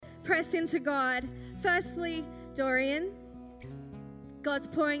press into God. Firstly, Dorian, God's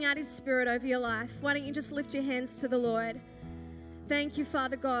pouring out his Spirit over your life. Why don't you just lift your hands to the Lord? Thank you,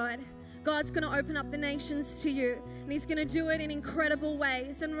 Father God. God's going to open up the nations to you, and he's going to do it in incredible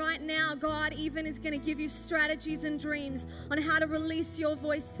ways. And right now, God even is going to give you strategies and dreams on how to release your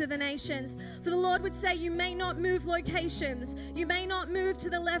voice to the nations. For the Lord would say, you may not move locations, you may not move to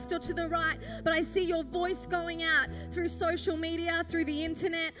the left or to the right, but I see your voice going out through social media, through the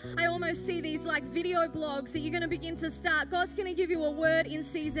internet. I almost see these like video blogs that you're going to begin to start. God's going to give you a word in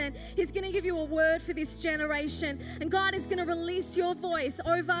season. He's going to give you a word for this generation, and God is going to release your voice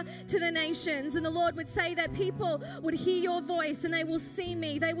over to the nations. And the Lord would say that people would hear your voice and they will see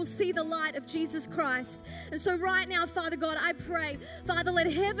me. They will see the light of Jesus Christ. And so right now, Father God, I pray, Father,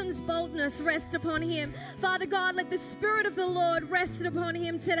 let heaven's boldness rest upon him. Father God, let the Spirit of the Lord rest upon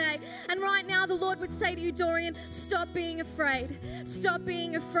him today. And right now, the Lord would say to you, Dorian, stop being afraid. Stop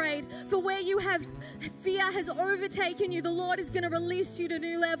being afraid. For where you have fear has overtaken you, the Lord is going to release you to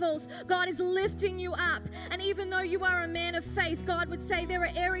new levels. God is lifting you up. And even though you are a man of faith, God would say there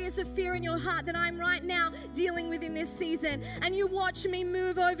are areas of fear in your heart that I'm right now dealing with in this season. And you watch me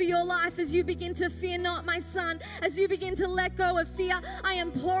move over your life as you begin to fear not, my son. As you begin to let go of fear, I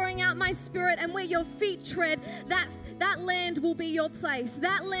am pouring out my Spirit, and where your feet tread, that land will be your place.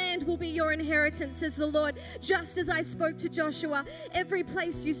 That land will be your inheritance, says the Lord. Just as I spoke to Joshua, every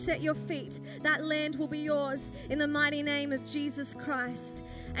place you set your feet, that land will be yours in the mighty name of Jesus Christ.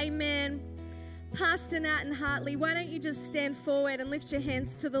 Amen. Pastor Nat and Hartley, why don't you just stand forward and lift your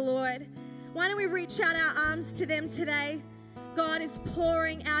hands to the Lord? Why don't we reach out our arms to them today? God is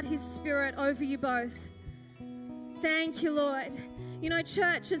pouring out his Spirit over you both. Thank you, Lord. You know,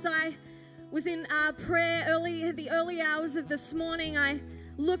 church, as I was in prayer the early hours of this morning, I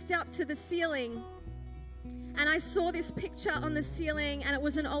looked up to the ceiling and I saw this picture on the ceiling, and it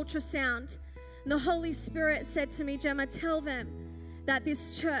was an ultrasound. And the Holy Spirit said to me, Gemma, tell them that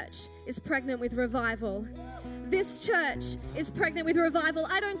this church is pregnant with revival. This church is pregnant with revival.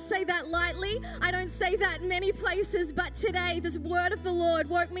 I don't say that lightly. I don't say that in many places, but today this word of the Lord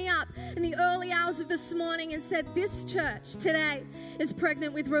woke me up in the early hours of this morning and said, this church today is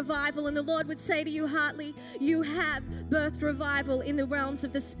pregnant with revival. And the Lord would say to you, Hartley, you have birthed revival in the realms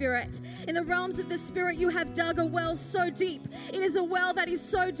of the Spirit. In the realms of the Spirit, you have dug a well so deep. It is a well that is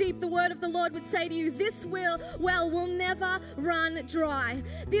so deep, the word of the Lord would say to you, this well will never run dry.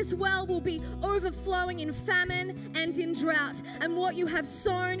 This well will be overflowing in famine and in drought, and what you have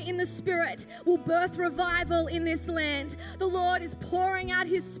sown in the Spirit will birth revival in this land. The Lord is pouring out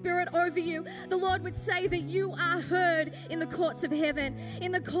his Spirit over you. The Lord would say that you are heard in the courts of heaven.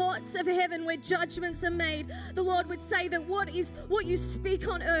 In the courts of heaven where judgments are made, the Lord would say that what you speak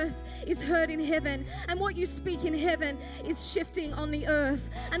on earth is heard in heaven, and what you speak in heaven is shifting on the earth.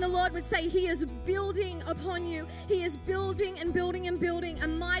 And the Lord would say he is building upon you. He is building and building and building a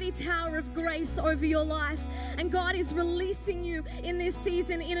mighty tower of grace over your life. And God is releasing you in this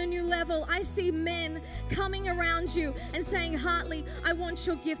season in a new level. I see men coming around you and saying, Hartley, I want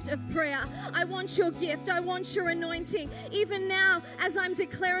your gift of prayer. I want your gift. I want your anointing. Even now, as I'm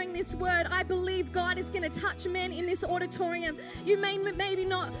declaring this word, I believe God is going to touch men in this auditorium. You maybe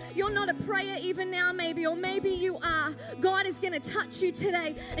not, you're not a prayer even now maybe, or maybe you are. God is going to touch you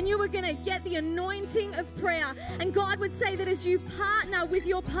today, and you are going to get the anointing of prayer. And God would say that as you partner with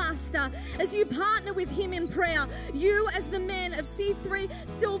your pastor, as you partner with him in prayer, you as the men of C3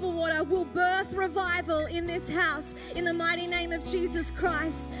 Silverwater will birth revival in this house in the mighty name of Jesus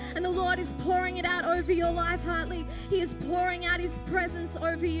Christ. And the Lord is pouring it out over your life, Hartley. He is pouring out his presence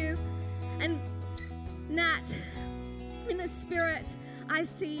over you. And Nat, in the Spirit, I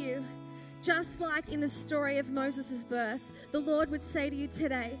see you. Just like in the story of Moses' birth, the Lord would say to you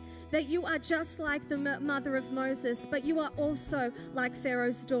today that you are just like the mother of Moses, but you are also like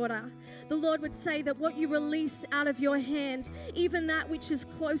Pharaoh's daughter. The Lord would say that what you release out of your hand, even that which is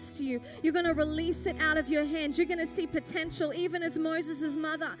close to you, you're going to release it out of your hand. You're going to see potential, even as Moses'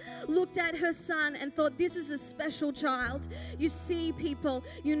 mother looked at her son and thought, this is a special child. You see people,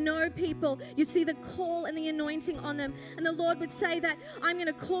 you know people, you see the call and the anointing on them. And the Lord would say that I'm going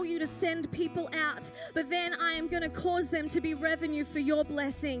to call you to send people out, but then I am going to cause them to be revenue for your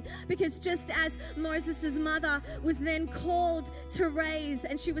blessing. Because just as Moses' mother was then called to raise,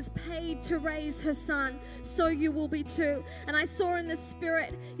 and she was paid to raise her son, so you will be too. And I saw in the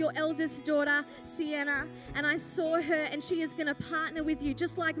Spirit your eldest daughter, Sienna, and I saw her, and she is going to partner with you,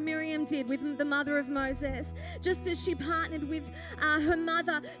 just like Miriam did with the mother of Moses, just as she partnered with her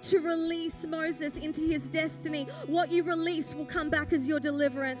mother to release Moses into his destiny. What you release will come back as your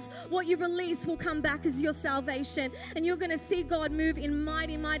deliverance. What you release will come back as your salvation. And you're going to see God move in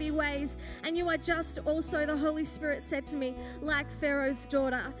mighty, mighty many ways. And you are just also, the Holy Spirit said to me, like Pharaoh's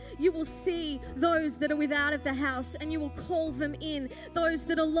daughter. You will see those that are without of the house and you will call them in. Those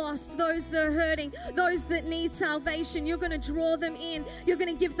that are lost, those that are hurting, those that need salvation. You're going to draw them in. You're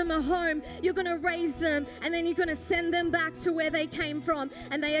going to give them a home. You're going to raise them, and then you're going to send them back to where they came from,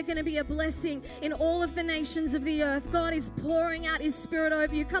 and they are going to be a blessing in all of the nations of the earth. God is pouring out His Spirit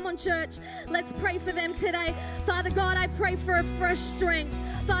over you. Come on, church, let's pray for them today. Father God, I pray for a fresh strength.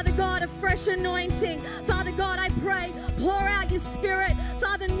 Father God, a fresh anointing. Father God, I pray, pour out your Spirit.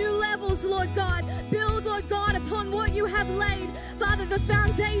 Father, new levels, Lord God. Build, Lord God, upon what you have laid. Father, the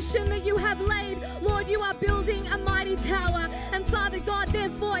foundation that you have laid. Lord, you are building a mighty tower. And Father God, their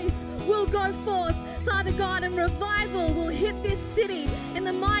voice will go forth. Father God, and revival will hit this city in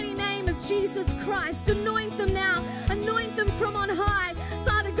the mighty name of Jesus Christ. Anoint them now. Anoint them from on high.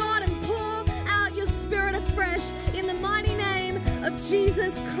 Father God, and pour out your Spirit afresh in the mighty name of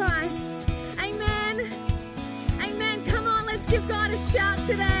Jesus Christ. Amen. Amen. Come on, let's give God a shout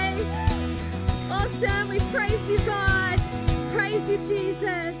today. Awesome. We praise you, God. Praise you,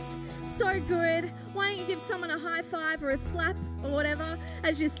 Jesus. So good. Why don't you give someone a high five or a slap or whatever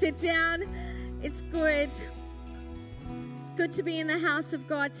as you sit down? It's good. Good to be in the house of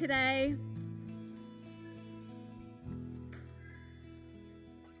God today.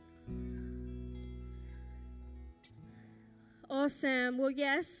 Awesome. Well,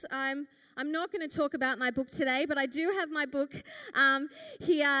 yes, I'm not going to talk about my book today, but I do have my book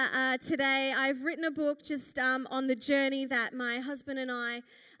here today. I've written a book just on the journey that my husband and I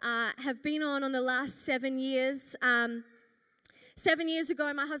have been on the last 7 years. 7 years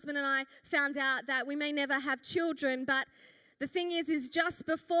ago, my husband and I found out that we may never have children, but the thing is just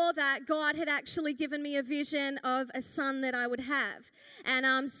before that, God had actually given me a vision of a son that I would have.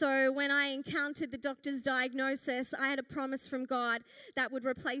 And so when I encountered the doctor's diagnosis, I had a promise from God that would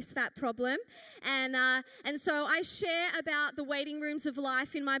replace that problem. And so I share about the waiting rooms of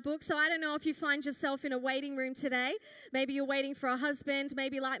life in my book. So I don't know if you find yourself in a waiting room today. Maybe you're waiting for a husband.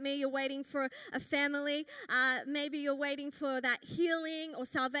 Maybe like me, you're waiting for a family. Maybe you're waiting for that healing or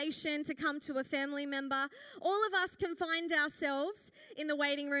salvation to come to a family member. All of us can find ourselves in the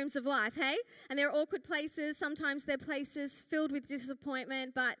waiting rooms of life, hey? And they're awkward places. Sometimes they're places filled with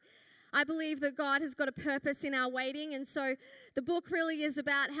disappointment, but I believe that God has got a purpose in our waiting. And so the book really is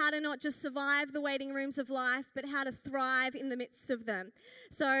about how to not just survive the waiting rooms of life, but how to thrive in the midst of them.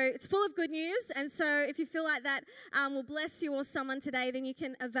 So it's full of good news. And so if you feel like that will bless you or someone today, then you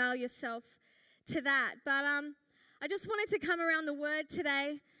can avail yourself to that. But I just wanted to come around the word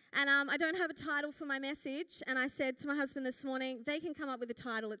today. And I don't have a title for my message. And I said to my husband this morning, they can come up with a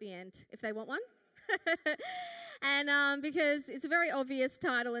title at the end if they want one. And because it's a very obvious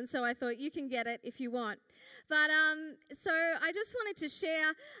title, and so I thought you can get it if you want. But so I just wanted to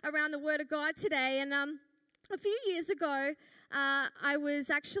share around the Word of God today. And a few years ago, I was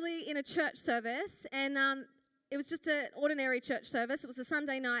actually in a church service, and it was just an ordinary church service. It was a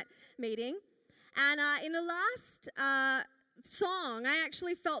Sunday night meeting. And in the last song, I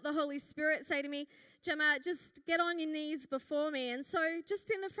actually felt the Holy Spirit say to me, Gemma, just get on your knees before me. And so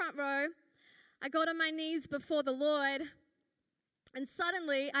just in the front row, I got on my knees before the Lord, and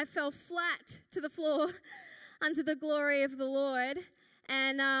suddenly I fell flat to the floor under the glory of the Lord.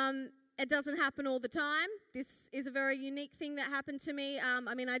 And it doesn't happen all the time. This is a very unique thing that happened to me.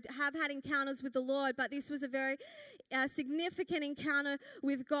 I have had encounters with the Lord, but this was a very significant encounter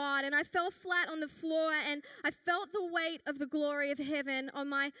with God. And I fell flat on the floor, and I felt the weight of the glory of heaven on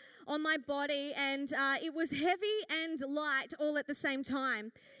my body, and it was heavy and light all at the same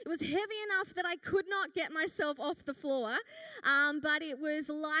time. It was heavy enough that I could not get myself off the floor, but it was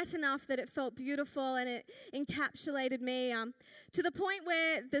light enough that it felt beautiful, and it encapsulated me to the point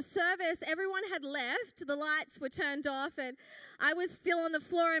where the service, everyone had left, the lights were turned off, and I was still on the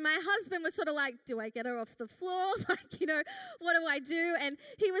floor, and my husband was sort of like, do I get her off the floor? What do I do? And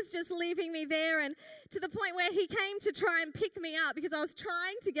he was just leaving me there, and to the point where he came to try and pick me up because I was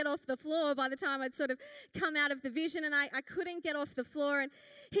trying to get off the floor by the time I'd sort of come out of the vision, and I couldn't get off the floor. And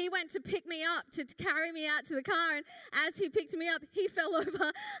he went to pick me up, to carry me out to the car, and as he picked me up, he fell over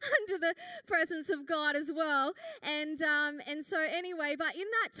under the presence of God as well. And so anyway, but in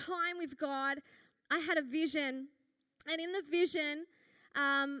that time with God, I had a vision, and in the vision,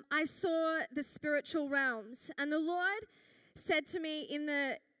 I saw the spiritual realms, and the Lord said to me in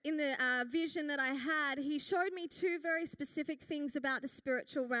the vision that I had, He showed me two very specific things about the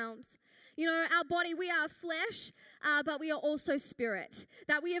spiritual realms. You know, our body, we are flesh, but we are also spirit.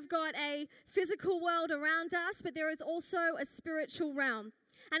 That we have got a physical world around us, but there is also a spiritual realm.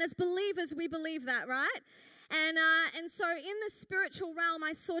 And as believers, we believe that, right? And so in the spiritual realm,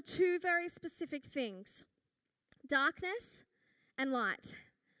 I saw two very specific things: darkness and light.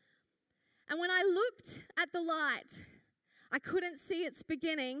 And when I looked at the light, I couldn't see its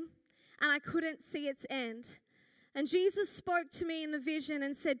beginning and I couldn't see its end. And Jesus spoke to me in the vision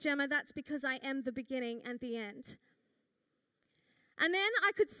and said, Gemma, that's because I am the beginning and the end. And then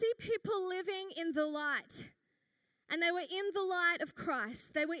I could see people living in the light. And they were in the light of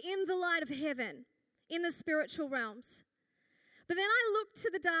Christ. They were in the light of heaven, in the spiritual realms. But then I looked to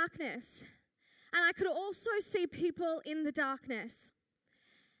the darkness, and I could also see people in the darkness.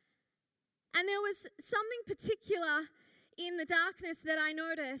 And there was something particular in the darkness that I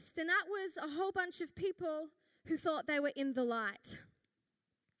noticed, and that was a whole bunch of people who thought they were in the light.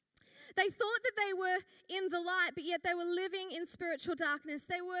 They thought that they were in the light, but yet they were living in spiritual darkness.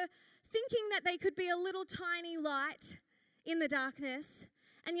 They were thinking that they could be a little tiny light in the darkness,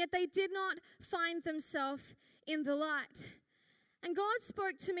 and yet they did not find themselves in the light. And God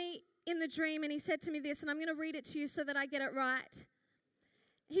spoke to me in the dream, and he said to me this, and I'm going to read it to you so that I get it right.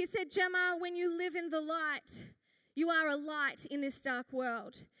 He said, Gemma, when you live in the light, you are a light in this dark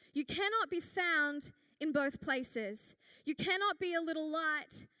world. You cannot be found in both places. You cannot be a little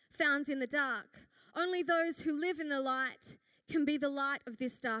light found in the dark. Only those who live in the light can be the light of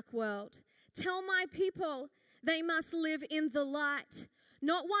this dark world. Tell my people they must live in the light.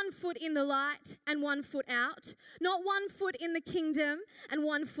 Not 1 foot in the light and 1 foot out. Not 1 foot in the kingdom and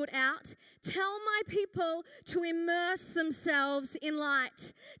 1 foot out. Tell my people to immerse themselves in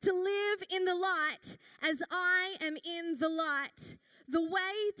light. To live in the light as I am in the light. The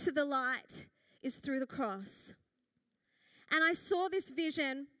way to the light is through the cross. And I saw this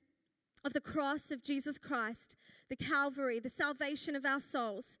vision of the cross of Jesus Christ, the Calvary, the salvation of our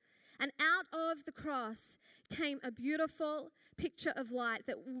souls. And out of the cross came a beautiful picture of light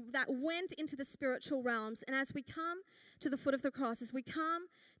that went into the spiritual realms. And as we come to the foot of the cross, as we come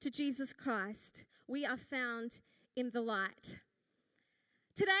to Jesus Christ, we are found in the light.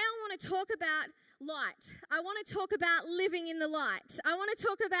 Today I want to talk about light. I want to talk about living in the light. I want to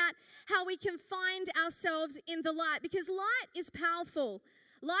talk about how we can find ourselves in the light, because light is powerful.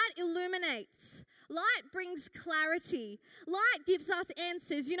 Light illuminates. Light brings clarity. Light gives us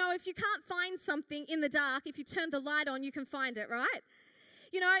answers. You know, if you can't find something in the dark, if you turn the light on, you can find it, right?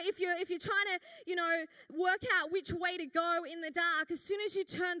 You know, if you're trying to, work out which way to go in the dark, as soon as you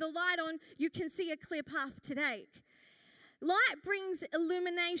turn the light on, you can see a clear path to take. Light brings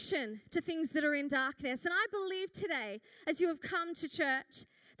illumination to things that are in darkness. And I believe today, as you have come to church,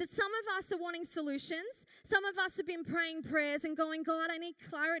 that some of us are wanting solutions. Some of us have been praying prayers and going, God, I need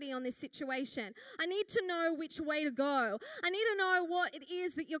clarity on this situation. I need to know which way to go. I need to know what it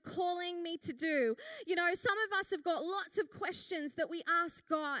is that you're calling me to do. You know, some of us have got lots of questions that we ask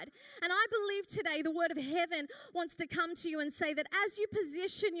God. And I believe today the word of heaven wants to come to you and say that as you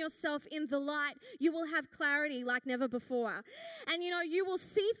position yourself in the light, you will have clarity like never before. And, you will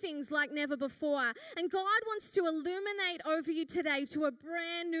see things like never before. And God wants to illuminate over you today to a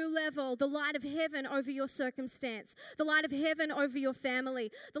brand new level, the light of heaven over your circumstance, the light of heaven over your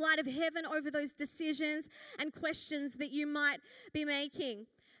family, the light of heaven over those decisions and questions that you might be making.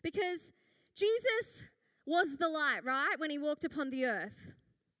 Because Jesus was the light, right, when he walked upon the earth.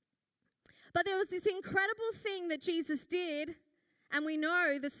 But there was this incredible thing that Jesus did, and we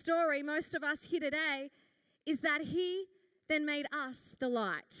know the story, most of us here today, is that he then made us the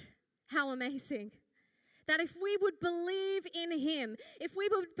light. How amazing. That if we would believe in him, if we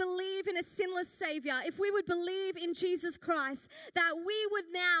would believe in a sinless Savior, if we would believe in Jesus Christ, that we would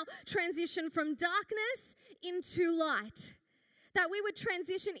now transition from darkness into light. That we would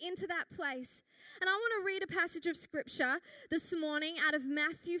transition into that place. And I want to read a passage of Scripture this morning out of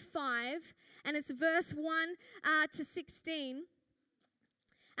Matthew 5, and it's verse 1 to 16.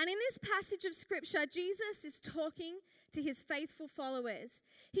 And in this passage of Scripture, Jesus is talking to his faithful followers.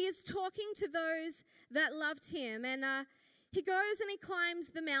 He is talking to those that loved him. And he goes and he climbs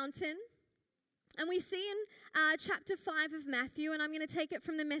the mountain. And we see in chapter 5 of Matthew, and I'm going to take it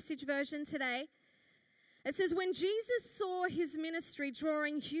from the Message version today. It says, when Jesus saw his ministry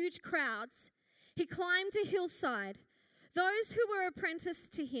drawing huge crowds, he climbed a hillside. Those who were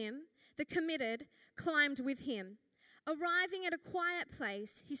apprenticed to him, the committed, climbed with him. Arriving at a quiet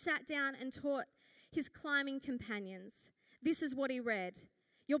place, he sat down and taught his climbing companions. This is what he read.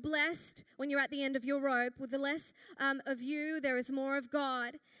 You're blessed when you're at the end of your rope. With the less of you, there is more of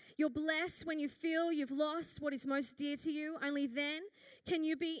God. You're blessed when you feel you've lost what is most dear to you. Only then can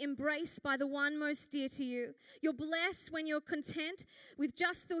you be embraced by the one most dear to you. You're blessed when you're content with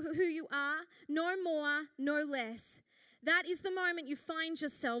just who you are, no more, no less. That is the moment you find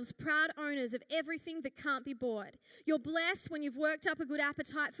yourselves proud owners of everything that can't be bought. You're blessed when you've worked up a good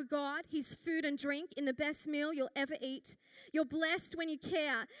appetite for God, His food and drink in the best meal you'll ever eat. You're blessed when you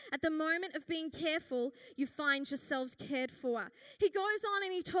care. At the moment of being careful, you find yourselves cared for. He goes on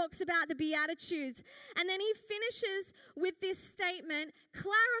and he talks about the Beatitudes, and then he finishes with this statement,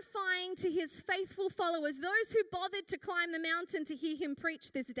 clarifying to his faithful followers, those who bothered to climb the mountain to hear him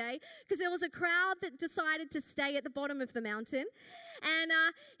preach this day, because there was a crowd that decided to stay at the bottom of the mountain, and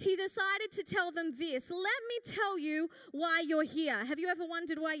he decided to tell them this. Let me tell you why you're here. Have you ever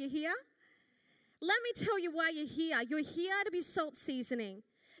wondered why you're here? Let me tell you why you're here. You're here to be salt seasoning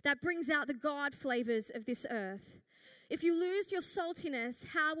that brings out the God flavors of this earth. If you lose your saltiness,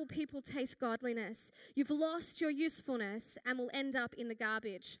 how will people taste godliness? You've lost your usefulness and will end up in the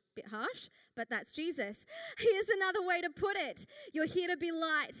garbage. Bit harsh, but that's Jesus. Here's another way to put it. You're here to be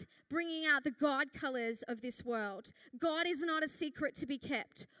light, bringing out the God colors of this world. God is not a secret to be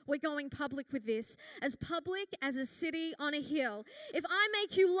kept. We're going public with this. As public as a city on a hill. If I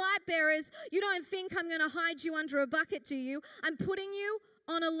make you light bearers, you don't think I'm going to hide you under a bucket, do you? I'm putting you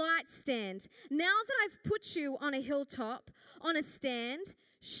on a light stand. Now that I've put you on a hilltop, on a stand,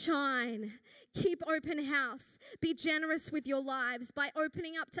 shine. Keep open house. Be generous with your lives. By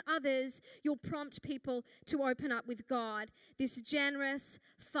opening up to others, you'll prompt people to open up with God, this generous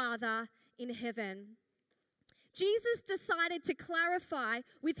Father in heaven. Jesus decided to clarify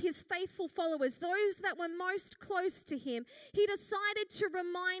with his faithful followers, those that were most close to him. He decided to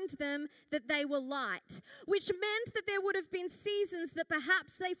remind them that they were light, which meant that there would have been seasons that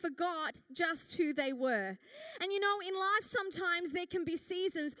perhaps they forgot just who they were. And you know, in life sometimes there can be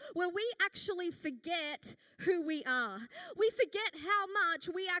seasons where we actually forget who we are. We forget how much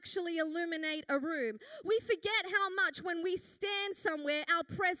we actually illuminate a room. We forget how much when we stand somewhere, our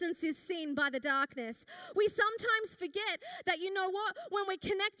presence is seen by the darkness. We sometimes forget that, you know what, when we're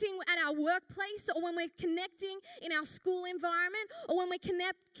connecting at our workplace, or when we're connecting in our school environment, or when we're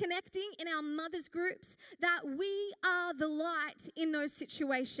connecting in our mothers groups, that we are the light in those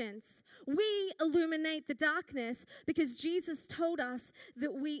situations. We illuminate the darkness because Jesus told us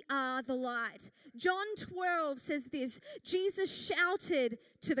that we are the light. John 12 says this, Jesus shouted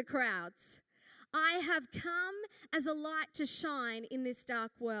to the crowds, I have come as a light to shine in this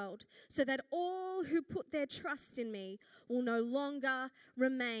dark world, so that all who put their trust in me will no longer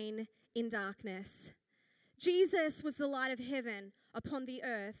remain in darkness. Jesus was the light of heaven upon the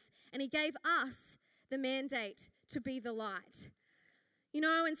earth, and he gave us the mandate to be the light. You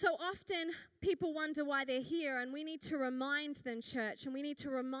know, and so often people wonder why they're here, and we need to remind them, church, and we need to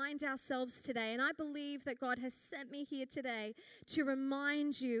remind ourselves today. And I believe that God has sent me here today to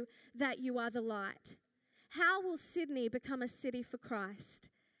remind you that you are the light. How will Sydney become a city for Christ?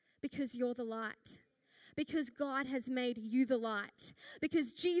 Because you're the light. Because God has made you the light.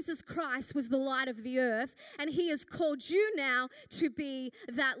 Because Jesus Christ was the light of the earth, and he has called you now to be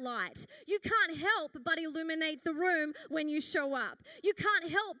that light. You can't help but illuminate the room when you show up. You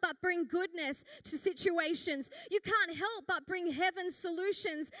can't help but bring goodness to situations. You can't help but bring heaven's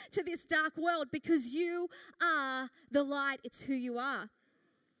solutions to this dark world, because you are the light. It's who you are.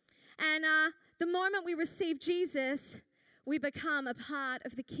 And the moment we receive Jesus, we become a part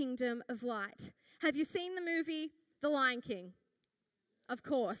of the kingdom of light. Have you seen the movie The Lion King? Of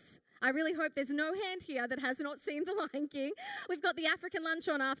course. I really hope there's no hand here that has not seen The Lion King. We've got the African lunch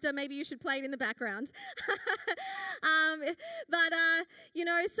on after. Maybe you should play it in the background. You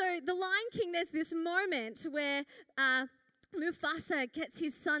know, so The Lion King, there's this moment where Mufasa gets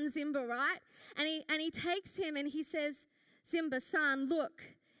his son Simba, right? And he takes him and he says, Simba, son, look,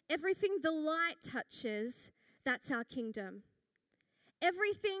 everything the light touches, that's our kingdom.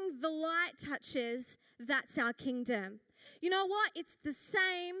 Everything the light touches, that's our kingdom. You know what? It's the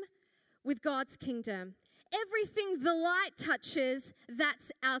same with God's kingdom. Everything the light touches, that's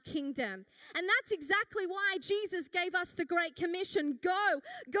our kingdom. And that's exactly why Jesus gave us the Great Commission. Go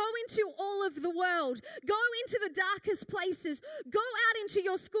into all of the world. Go into the darkest places. Go out into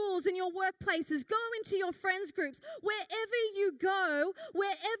your schools and your workplaces. Go into your friends groups. Wherever you go,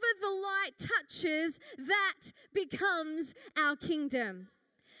 wherever the light touches, that becomes our kingdom.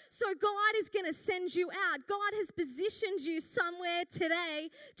 So God is going to send you out. God has positioned you somewhere today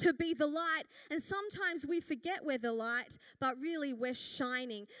to be the light. And sometimes we forget we're the light, but really we're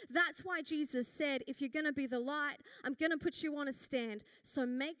shining. That's why Jesus said, if you're going to be the light, I'm going to put you on a stand. So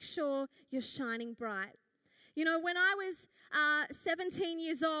make sure you're shining bright. You know, when I was 17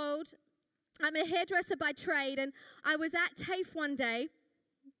 years old, I'm a hairdresser by trade, and I was at TAFE one day,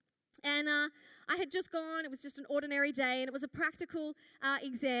 and I had just gone, it was just an ordinary day, and it was a practical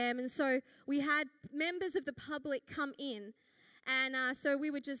exam. And so we had members of the public come in. And so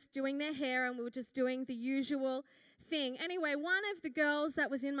we were just doing their hair, and we were just doing the usual thing. Anyway, one of the girls that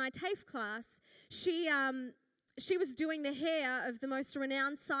was in my TAFE class, she was doing the hair of the most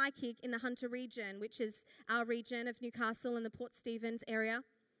renowned psychic in the Hunter region, which is our region of Newcastle and the Port Stephens area.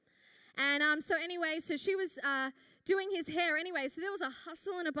 And so she was doing his hair anyway. So there was a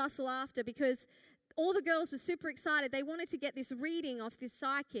hustle and a bustle after, because all the girls were super excited. They wanted to get this reading off this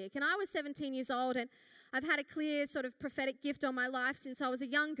psychic. And I was 17 years old, and I've had a clear sort of prophetic gift on my life since I was a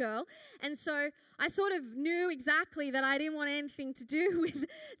young girl. And so I sort of knew exactly that I didn't want anything to do with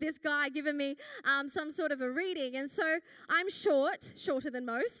this guy giving me some sort of a reading. And so I'm shorter than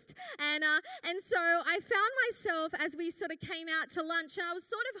most. And so I found myself, as we sort of came out to lunch, and I was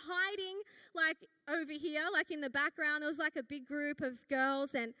sort of hiding like over here, like in the background. There was like a big group of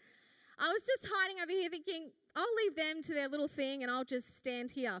girls, and I was just hiding over here thinking, I'll leave them to their little thing and I'll just stand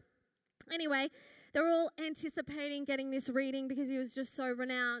here. Anyway, they were all anticipating getting this reading because he was just so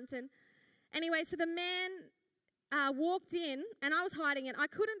renowned. And anyway, so the man walked in, and I was hiding, and I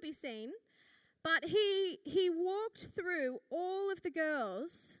couldn't be seen. But he walked through all of the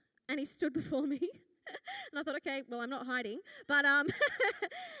girls, and he stood before me. And I thought, okay, well, I'm not hiding. But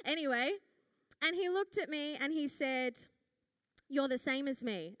anyway, and he looked at me and he said, "You're the same as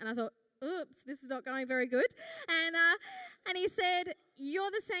me." And I thought, oops, this is not going very good. And he said, "You're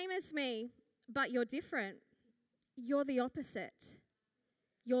the same as me, but you're different. You're the opposite.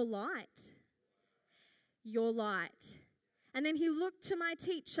 You're light. You're light." And then he looked to my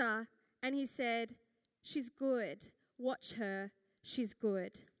teacher and he said, "She's good. Watch her. She's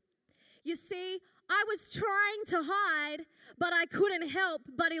good." You see, I was trying to hide, but I couldn't help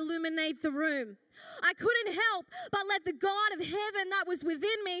but illuminate the room. I couldn't help but let the God of heaven that was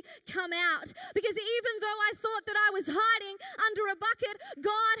within me come out. Because even though I thought that I was hiding under a bucket,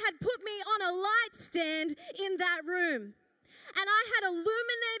 God had put me on a light stand in that room. And I had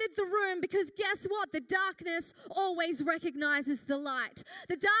illuminated the room, because guess what? The darkness always recognizes the light.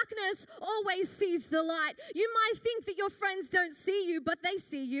 The darkness always sees the light. You might think that your friends don't see you, but they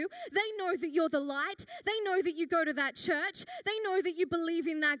see you. They know that you're the light. They know that you go to that church. They know that you believe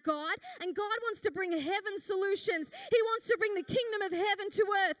in that God. And God wants to bring heaven solutions. He wants to bring the kingdom of heaven to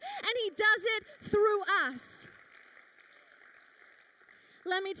earth. And He does it through us.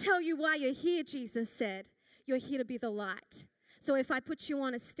 Let me tell you why you're here, Jesus said. You're here to be the light. So if I put you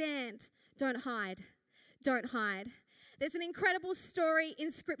on a stand, don't hide. Don't hide. There's an incredible story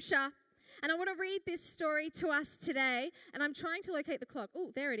in Scripture, and I want to read this story to us today. And I'm trying to locate the clock. Oh,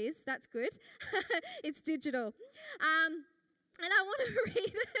 there it is. That's good. It's digital. And I want to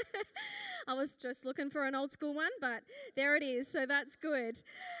read. I was just looking for an old school one, but there it is. So that's good.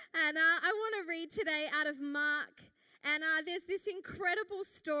 And I want to read today out of Mark. And there's this incredible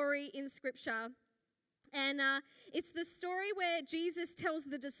story in Scripture. And it's the story where Jesus tells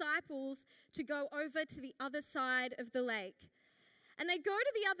the disciples to go over to the other side of the lake. And they go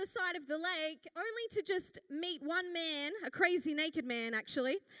to the other side of the lake only to just meet one man, a crazy naked man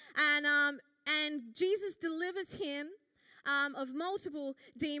actually. And Jesus delivers him of multiple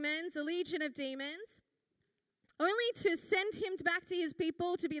demons, a legion of demons, only to send him back to his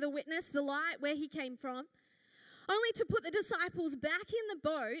people to be the witness, the light, where he came from, only to put the disciples back in the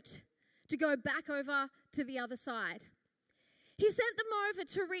boat to go back over to the other side. He sent them over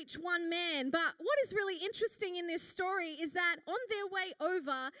to reach one man, but what is really interesting in this story is that on their way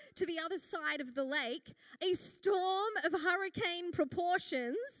over to the other side of the lake, a storm of hurricane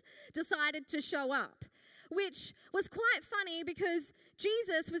proportions decided to show up, which was quite funny because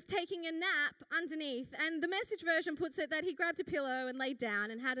Jesus was taking a nap underneath, and the Message version puts it that he grabbed a pillow and laid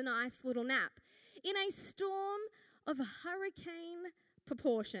down and had a nice little nap in a storm of hurricane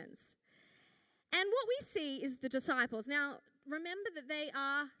proportions. And what we see is the disciples. Now, remember that they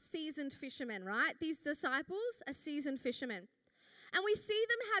are seasoned fishermen, right? These disciples are seasoned fishermen. And we see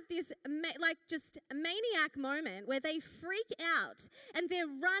them have this just a maniac moment where they freak out and they're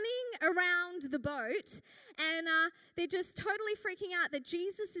running around the boat and they're just totally freaking out that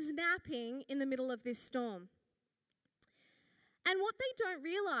Jesus is napping in the middle of this storm. And what they don't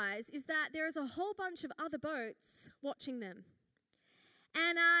realize is that there is a whole bunch of other boats watching them.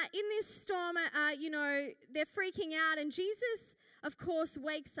 And in this storm, they're freaking out. And Jesus, of course,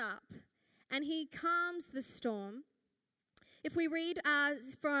 wakes up and he calms the storm. If we read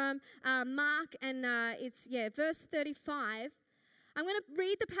from Mark and verse 35, I'm going to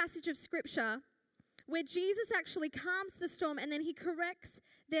read the passage of Scripture where Jesus actually calms the storm and then he corrects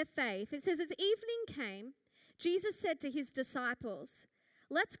their faith. It says, as evening came, Jesus said to his disciples,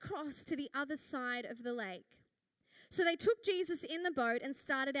 let's cross to the other side of the lake. So they took Jesus in the boat and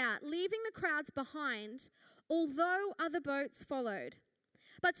started out, leaving the crowds behind, although other boats followed.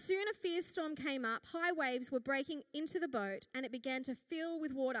 But soon a fierce storm came up, high waves were breaking into the boat, and it began to fill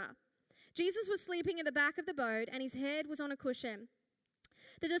with water. Jesus was sleeping at the back of the boat, and his head was on a cushion.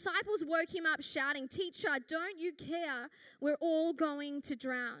 The disciples woke him up shouting, "Teacher, don't you care? We're all going to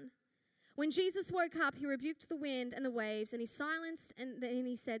drown." When Jesus woke up, he rebuked the wind and the waves, and then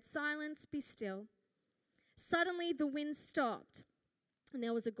he said, "Silence, be still." Suddenly the wind stopped, and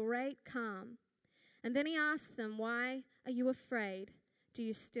there was a great calm. And then he asked them, "Why are you afraid? Do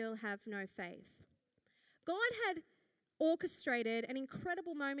you still have no faith?" God had orchestrated an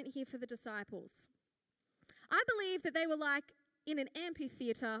incredible moment here for the disciples. I believe that they were like in an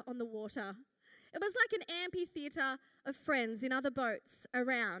amphitheater on the water. It was like an amphitheater of friends in other boats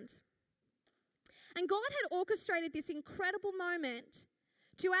around. And God had orchestrated this incredible moment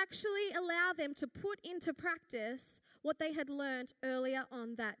to actually allow them to put into practice what they had learned earlier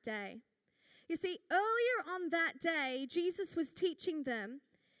on that day. You see, earlier on that day, Jesus was teaching them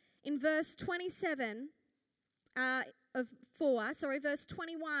in verse 21, and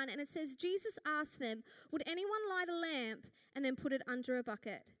it says, Jesus asked them, "Would anyone light a lamp and then put it under a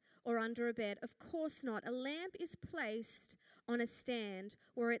bucket or under a bed?" Of course not. A lamp is placed on a stand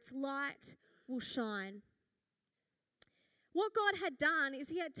where its light will shine. What God had done is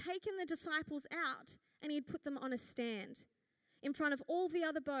he had taken the disciples out and he had put them on a stand in front of all the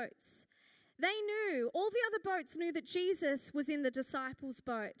other boats. All the other boats knew that Jesus was in the disciples'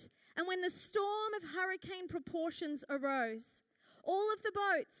 boat. And when the storm of hurricane proportions arose, all of the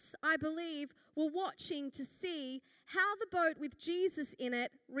boats, I believe, were watching to see how the boat with Jesus in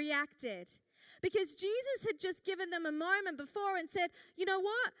it reacted. Because Jesus had just given them a moment before and said, "You know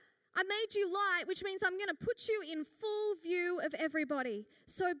what? I made you light, which means I'm going to put you in full view of everybody.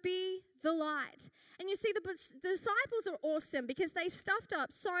 So be the light." And you see, the disciples are awesome because they stuffed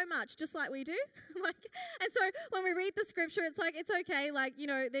up so much, just like we do. And so when we read the scripture, it's like, it's okay.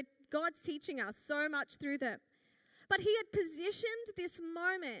 God's teaching us so much through them. But he had positioned this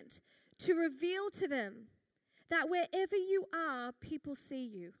moment to reveal to them that wherever you are, people see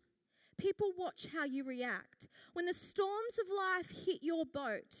you. People watch how you react. When the storms of life hit your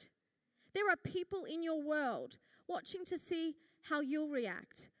boat, there are people in your world watching to see how you'll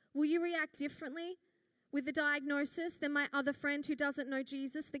react. Will you react differently with the diagnosis than my other friend who doesn't know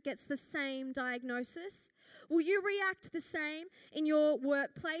Jesus that gets the same diagnosis? Will you react the same in your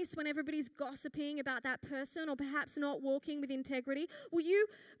workplace when everybody's gossiping about that person or perhaps not walking with integrity? Will you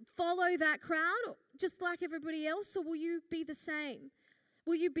follow that crowd just like everybody else, or will you be the same?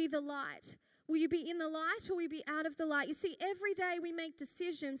 Will you be the light? Will you be in the light or will you be out of the light? You see, every day we make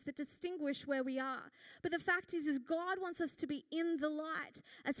decisions that distinguish where we are. But the fact is God wants us to be in the light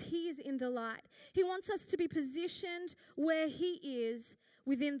as he is in the light. He wants us to be positioned where he is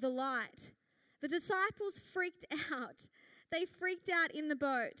within the light. The disciples freaked out. They freaked out in the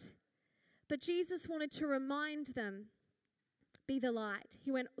boat. But Jesus wanted to remind them, be the light.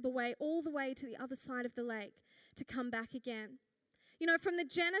 He went all the way to the other side of the lake to come back again. You know, from the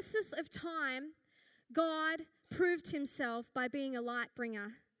genesis of time, God proved himself by being a light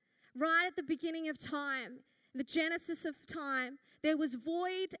bringer. Right at the beginning of time, the genesis of time, there was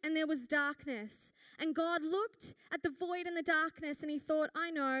void and there was darkness. And God looked at the void and the darkness and he thought,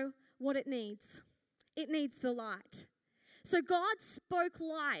 I know what it needs. It needs the light. So God spoke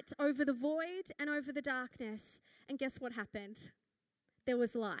light over the void and over the darkness. And guess what happened? There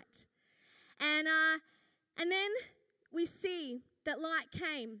was light. And then we see that light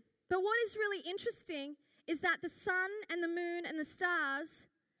came. But what is really interesting is that the sun and the moon and the stars,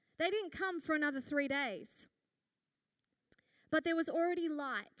 they didn't come for another 3 days. But there was already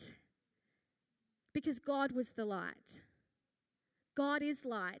light because God was the light. God is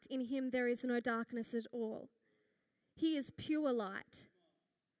light. In him there is no darkness at all. He is pure light.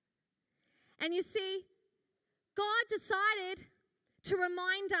 And you see, God decided to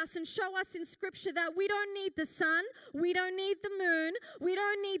remind us and show us in Scripture that we don't need the sun, we don't need the moon, we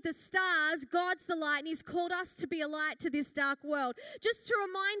don't need the stars. God's the light, and he's called us to be a light to this dark world. Just to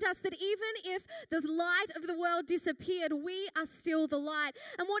remind us that even if the light of the world disappeared, we are still the light.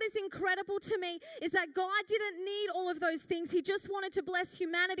 And what is incredible to me is that God didn't need all of those things. He just wanted to bless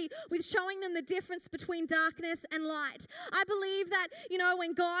humanity with showing them the difference between darkness and light. I believe that,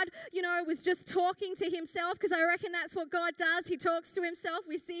 when God, was just talking to himself, because I reckon that's what God does. He talks talks to himself.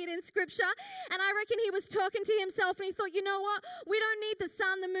 We see it in Scripture. And I reckon he was talking to himself and he thought, you know what? We don't need the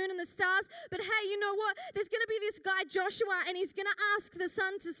sun, the moon, and the stars. But hey, you know what? There's going to be this guy Joshua and he's going to ask the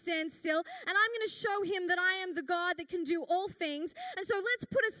sun to stand still. And I'm going to show him that I am the God that can do all things. And so let's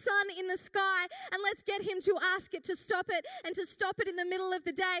put a sun in the sky and let's get him to ask it to stop it and to stop it in the middle of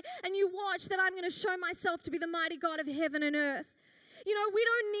the day. And you watch that I'm going to show myself to be the mighty God of heaven and earth. You know, we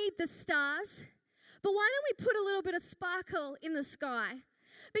don't need the stars, but why don't we put a little bit of sparkle in the sky?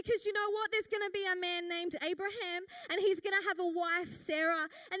 Because you know what? There's going to be a man named Abraham, and he's going to have a wife, Sarah,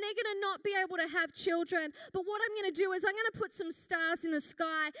 and they're going to not be able to have children. But what I'm going to do is I'm going to put some stars in the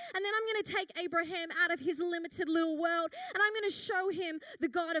sky, and then I'm going to take Abraham out of his limited little world, and I'm going to show him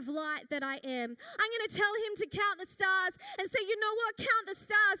the God of light that I am. I'm going to tell him to count the stars and say, you know what? Count the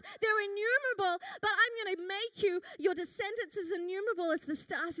stars. They're innumerable, but I'm going to make your descendants as innumerable as the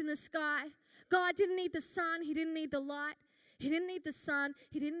stars in the sky. God didn't need the sun. He didn't need the light. He didn't need the sun,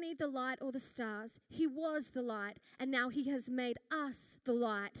 he didn't need the light or the stars. He was the light, and now he has made us the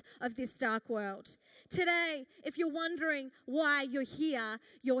light of this dark world. Today, if you're wondering why you're here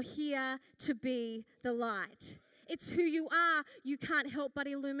to be the light. It's who you are. You can't help but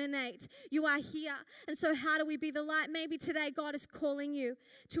illuminate. You are here. And so how do we be the light? Maybe today God is calling you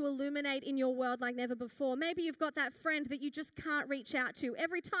to illuminate in your world like never before. Maybe you've got that friend that you just can't reach out to.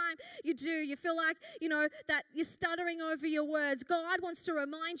 Every time you do, you feel like, that you're stuttering over your words. God wants to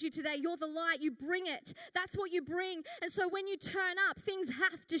remind you today, you're the light. You bring it. That's what you bring. And so when you turn up, things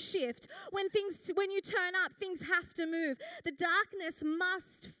have to shift. When you turn up, things have to move. The darkness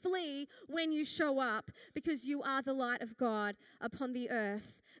must flee when you show up because you are the light of God upon the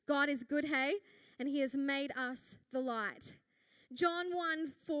earth. God is good, hey? And he has made us the light. John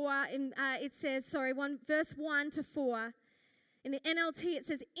verse 1 to 4. In the NLT it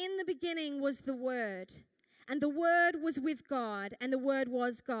says, in the beginning was the Word, and the Word was with God, and the Word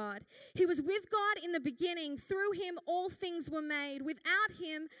was God. He was with God in the beginning. Through him all things were made. Without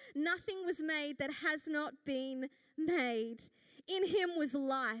him nothing was made that has not been made. In him was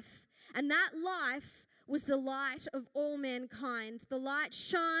life, and that life was the light of all mankind. The light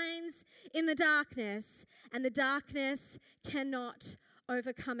shines in the darkness, and the darkness cannot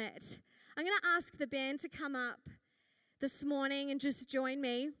overcome it. I'm going to ask the band to come up this morning and just join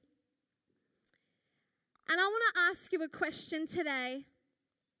me. And I want to ask you a question today.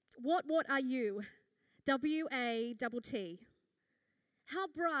 What are you? W-A-T-T. How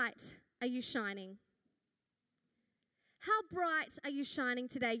bright are you shining? How bright are you shining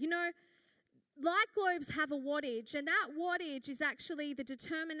today? You know, light globes have a wattage, and that wattage is actually the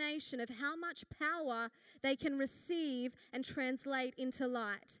determination of how much power they can receive and translate into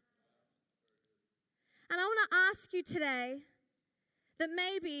light. And I want to ask you today that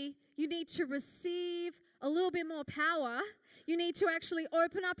maybe you need to receive a little bit more power. You need to actually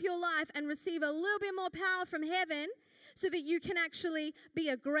open up your life and receive a little bit more power from heaven so that you can actually be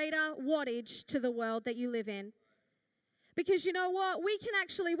a greater wattage to the world that you live in. Because you know what? We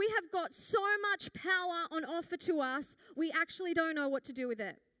have got so much power on offer to us, we actually don't know what to do with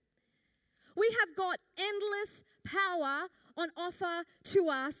it. We have got endless power on offer to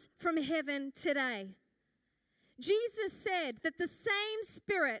us from heaven today. Jesus said that the same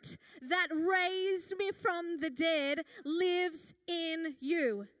Spirit that raised me from the dead lives in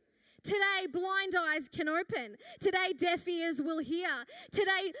you. Today, blind eyes can open. Today, deaf ears will hear.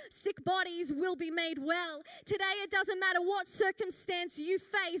 Today, sick bodies will be made well. Today, it doesn't matter what circumstance you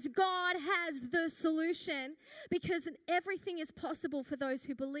face, God has the solution because everything is possible for those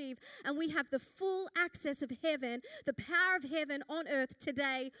who believe. And we have the full access of heaven, the power of heaven on earth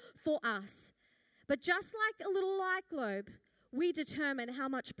today for us. But just like a little light globe, we determine how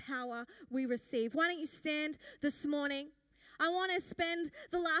much power we receive. Why don't you stand this morning? I want to spend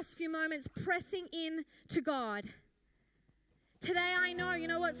the last few moments pressing in to God. Today I know, you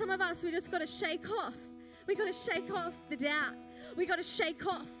know what, some of us, we just got to shake off. We got to shake off the doubt. We got to shake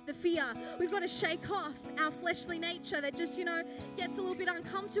off the fear. We've got to shake off our fleshly nature that just, gets a little bit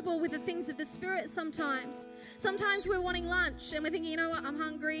uncomfortable with the things of the Spirit sometimes. Sometimes we're wanting lunch and we're thinking, you know what, I'm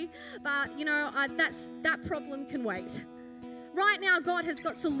hungry, but, that problem can wait. Right now, God has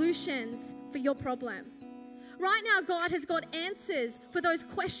got solutions for your problem. Right now, God has got answers for those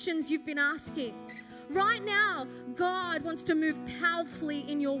questions you've been asking. Right now, God wants to move powerfully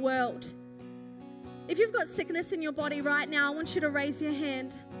in your world. If you've got sickness in your body right now, I want you to raise your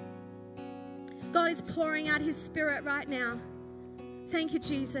hand. God is pouring out His Spirit right now. Thank you,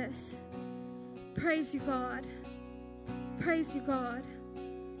 Jesus. Praise you, God. Praise you, God.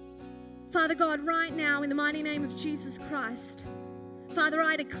 Father God, right now, in the mighty name of Jesus Christ, Father,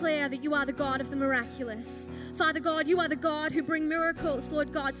 I declare that you are the God of the miraculous. Father God, you are the God who bring miracles,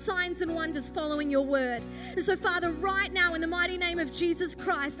 Lord God, signs and wonders following your word. And so, Father, right now, in the mighty name of Jesus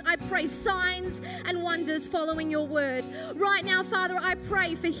Christ, I pray signs and wonders following your word. Right now, Father, I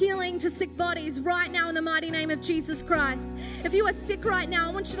pray for healing to sick bodies right now in the mighty name of Jesus Christ. If you are sick right now,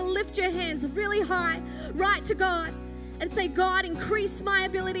 I want you to lift your hands really high, right to God, and say, God, increase my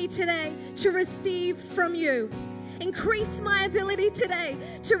ability today to receive from you. Increase my ability today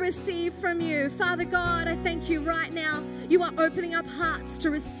to receive from you. Father God, I thank you right now. You are opening up hearts to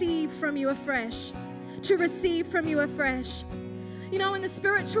receive from you afresh. To receive from you afresh. You know, in the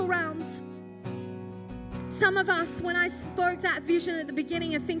spiritual realms, some of us, when I spoke that vision at the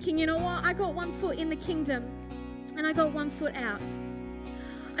beginning of thinking, you know what, I got one foot in the kingdom and I got one foot out.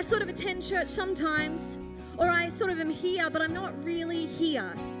 I sort of attend church sometimes, or I sort of am here, but I'm not really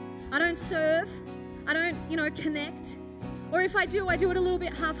here. I don't serve. I don't, connect. Or if I do it a little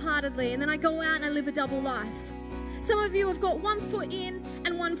bit half-heartedly, and then I go out and I live a double life. Some of you have got one foot in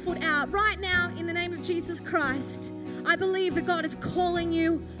and one foot out. Right now, in the name of Jesus Christ, I believe that God is calling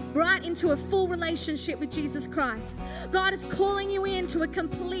you right into a full relationship with Jesus Christ. God is calling you into a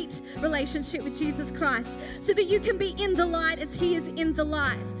complete relationship with Jesus Christ so that you can be in the light as He is in the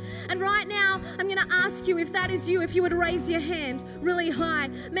light. And right now, I'm going to ask you, if that is you, if you would raise your hand really high.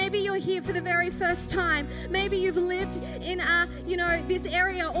 Maybe you're here for the very first time. Maybe you've lived in this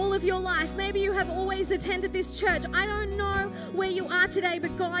area all of your life. Maybe you have always attended this church. I don't know where you are today,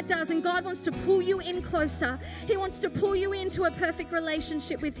 but God does, and God wants to pull you in closer. He wants to pull you into a perfect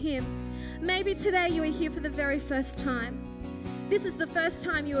relationship with Him. Maybe today you are here for the very first time. This is the first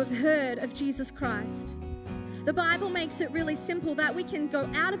time you have heard of Jesus Christ. The Bible makes it really simple that we can go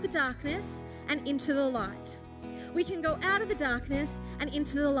out of the darkness and into the light. We can go out of the darkness and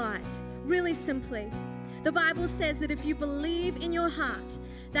into the light, really simply. The Bible says that if you believe in your heart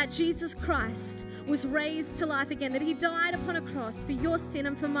that Jesus Christ was raised to life again, that He died upon a cross for your sin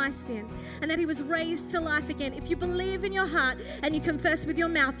and for my sin, and that He was raised to life again. If you believe in your heart and you confess with your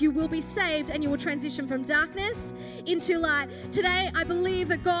mouth, you will be saved and you will transition from darkness into light. Today, I believe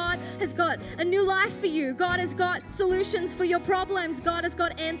that God has got a new life for you. God has got solutions for your problems. God has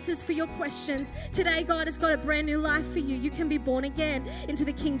got answers for your questions. Today, God has got a brand new life for you. You can be born again into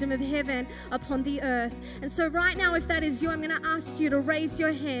the kingdom of heaven upon the earth. And so right now, if that is you, I'm going to ask you to raise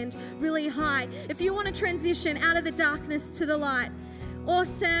your hand really high. If you want to transition out of the darkness to the light,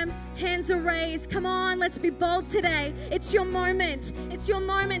 awesome. Hands are raised. Come on, let's be bold today. It's your moment. It's your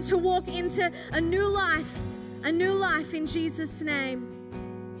moment to walk into a new life in Jesus' name.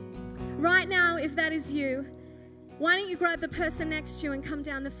 Right now, if that is you, why don't you grab the person next to you and come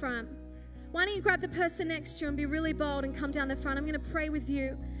down the front? Why don't you grab the person next to you and be really bold and come down the front? I'm going to pray with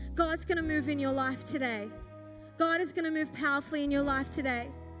you. God's going to move in your life today. God is going to move powerfully in your life today.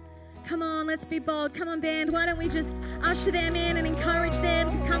 Come on, let's be bold. Come on, band. Why don't we just usher them in and encourage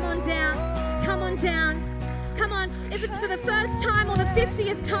them to come on down. Come on down. Come on. If it's for the first time or the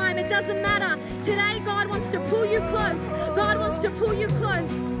 50th time, it doesn't matter. Today, God wants to pull you close. God wants to pull you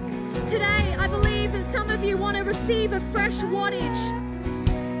close. Today, I believe that some of you want to receive a fresh wattage.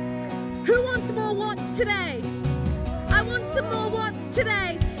 Who wants more watts today? I want some more watts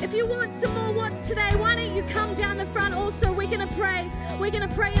today. If you want some more watts today, why don't you come down the front also? We're going to pray. We're going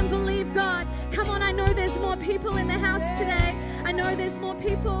to pray and believe God. Come on, I know there's more people in the house today. I know there's more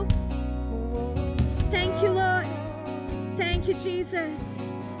people. Thank you, Lord. Thank you, Jesus.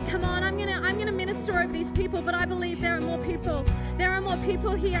 Come on, I'm gonna minister over these people, but I believe there are more people. There are more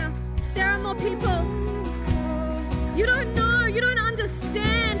people here. There are more people. You don't know, you don't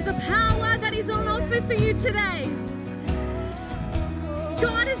understand the power that is on offer for you today.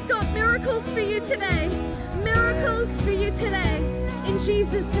 God has got miracles for you today. Miracles for you today. In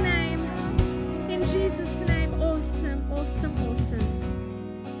Jesus' name. In Jesus' name. Awesome, awesome,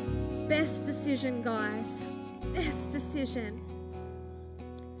 awesome. Best decision, guys. Best decision.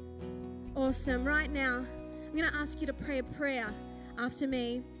 Awesome. Right now, I'm going to ask you to pray a prayer after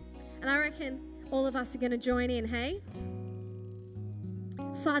me. And I reckon all of us are going to join in, hey?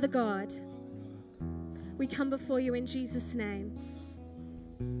 Father God, we come before you in Jesus' name.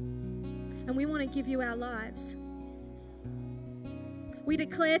 And we want to give you our lives. We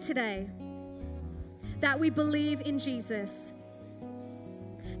declare today that we believe in Jesus,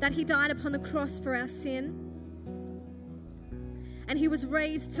 that He died upon the cross for our sin, and He was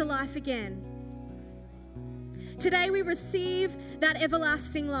raised to life again. Today we receive that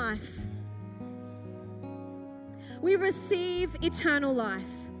everlasting life. We receive eternal life.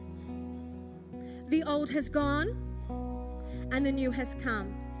 The old has gone and the new has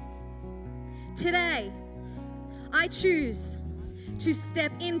come. Today, I choose to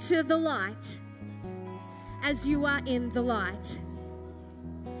step into the light as you are in the light.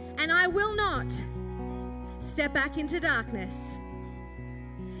 And I will not step back into darkness.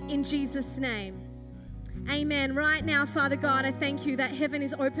 In Jesus' name. Amen. Right now, Father God, I thank you that heaven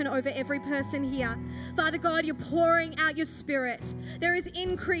is open over every person here. Father God, you're pouring out your Spirit. There is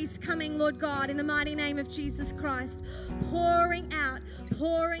increase coming, Lord God, in the mighty name of Jesus Christ. Pouring out,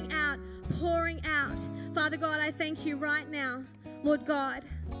 pouring out, pouring out. Father God, I thank you right now, Lord God,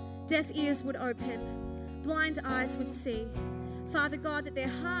 deaf ears would open, blind eyes would see. Father God, that their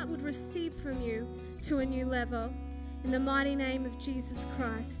heart would receive from you to a new level. In the mighty name of Jesus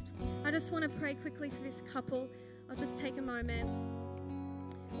Christ. I just want to pray quickly for this couple. I'll just take a moment.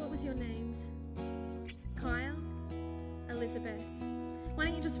 What was your names? Kyle? Elizabeth? Why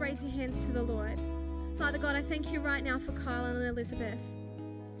don't you just raise your hands to the Lord? Father God, I thank you right now for Kyle and Elizabeth.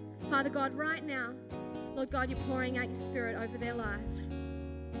 Father God, right now, Lord God, you're pouring out your Spirit over their life.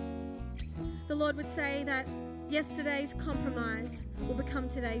 The Lord would say that yesterday's compromise will become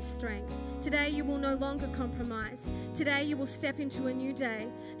today's strength. Today you will no longer compromise. Today you will step into a new day.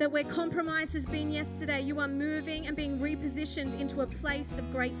 That where compromise has been yesterday, you are moving and being repositioned into a place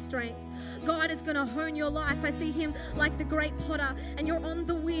of great strength. God is going to hone your life. I see him like the great potter, and you're on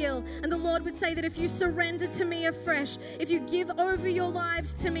the wheel. And the Lord would say that if you surrender to me afresh, if you give over your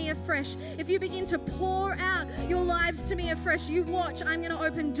lives to me afresh, if you begin to pour out your lives to me afresh, you watch, I'm going to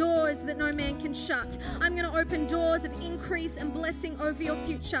open doors that no man can shut. I'm going to open doors of increase and blessing over your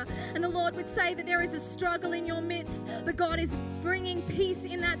future. And the Lord would say that there is a struggle in your midst, but God is bringing peace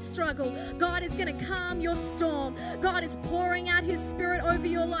in that struggle. God is going to calm your storm. God is pouring out his Spirit over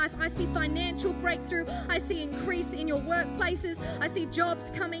your life. I see financial breakthrough. I see increase in your workplaces. I see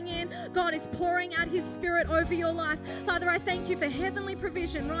jobs coming in. God is pouring out his Spirit over your life. Father, I thank you for heavenly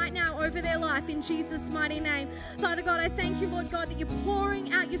provision right now over their life in Jesus' mighty name. Father God, I thank you, Lord God, that you're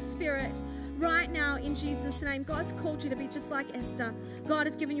pouring out your Spirit right now in Jesus' name. God's called you to be just like Esther. God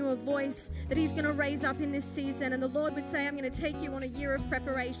has given you a voice that he's going to raise up in this season. And the Lord would say, I'm going to take you on a year of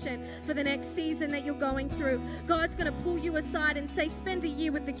preparation for the next season that you're going through. God's going to pull you aside and say, spend a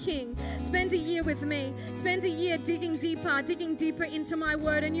year with the King. Spend a year with me. Spend a year digging deeper into my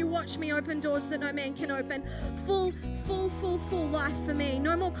word. And you watch me open doors that no man can open. Full life for me.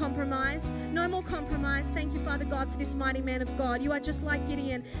 No more compromise. No more compromise. Thank you, Father God, for this mighty man of God. You are just like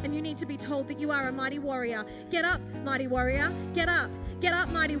Gideon, and you need to be told that you are a mighty warrior. Get up, mighty warrior. Get up. Get up,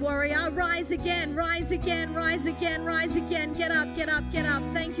 mighty warrior. Rise again, rise again, rise again, rise again. Get up, get up, get up.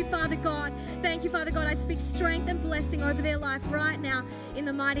 Thank you, Father God. Thank you, Father God. I speak strength and blessing over their life right now in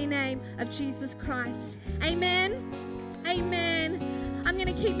the mighty name of Jesus Christ. Amen. Amen. I'm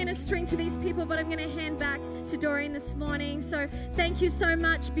going to keep ministering to these people, but I'm going to hand back to Doreen this morning. So thank you so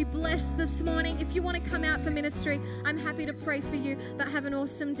much. Be blessed this morning. If you want to come out for ministry, I'm happy to pray for you, but have an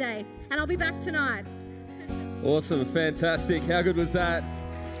awesome day. And I'll be back tonight. Awesome. Fantastic. How good was that?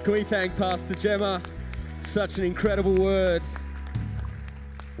 Can we thank Pastor Gemma? Such an incredible word.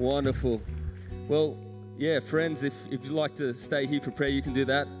 Wonderful. Well, yeah, friends, if you'd like to stay here for prayer, you can do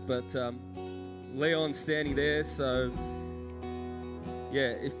that. But Leon's standing there, so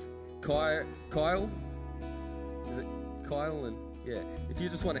yeah, if Kyle, is it Kyle? And yeah, if you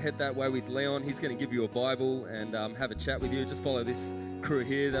just want to head that way with Leon, he's going to give you a Bible and have a chat with you. Just follow this crew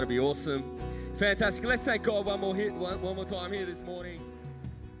here. That'll be awesome. Fantastic. Let's thank God one more time here this morning.